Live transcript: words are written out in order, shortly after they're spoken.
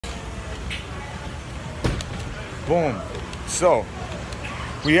Boom. So,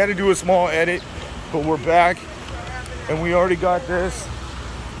 we had to do a small edit, but we're back, and we already got this.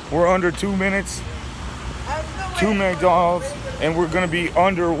 We're under 2 minutes to McDonald's, and we're gonna be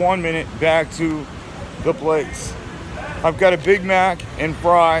under 1 minute back to the place. I've got a Big Mac and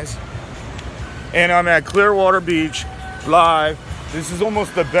fries, and I'm at Clearwater Beach, live. This is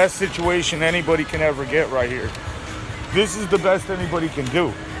almost the best situation anybody can ever get right here. This is the best anybody can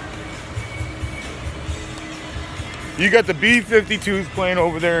do. You got the B-52s playing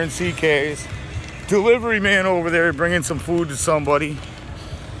over there in CK's. Delivery man over there bringing some food to somebody.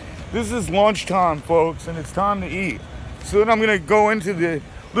 This is lunchtime, folks, and it's time to eat. So then I'm gonna go into the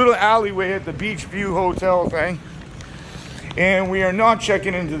little alleyway at the Beach View Hotel thing. And we are not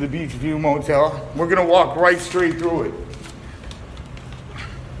checking into the Beach View Motel. We're gonna walk right straight through it.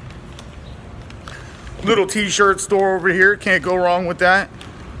 Little t-shirt store over here, can't go wrong with that.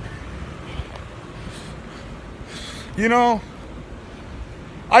 You know,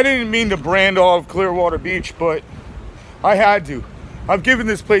 I didn't mean to brand off Clearwater Beach, but I had to. I've given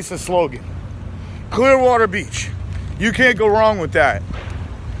this place a slogan. Clearwater Beach. You can't go wrong with that.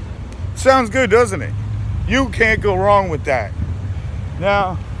 Sounds good, doesn't it? You can't go wrong with that.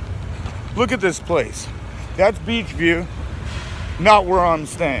 Now, look at this place. That's Beach View, not where I'm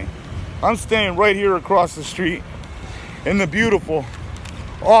staying. I'm staying right here across the street in the beautiful,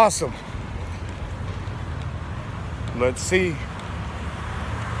 awesome, let's see.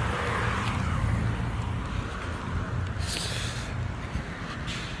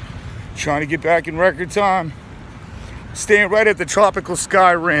 Trying to get back in record time. Staying right at the Tropical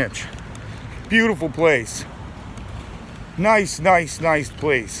Sky Ranch. Beautiful place. Nice, nice, nice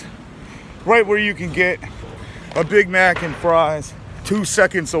place. Right where you can get a Big Mac and fries 2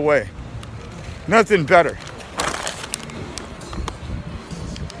 seconds away. Nothing better.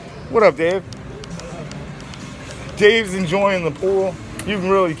 What up, Dave? Dave's enjoying the pool. You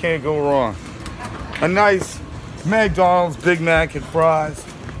really can't go wrong. A nice McDonald's Big Mac and fries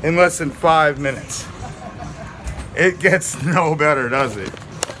in less than 5 minutes. It gets no better, does it?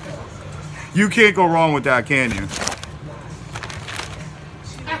 You can't go wrong with that, can you?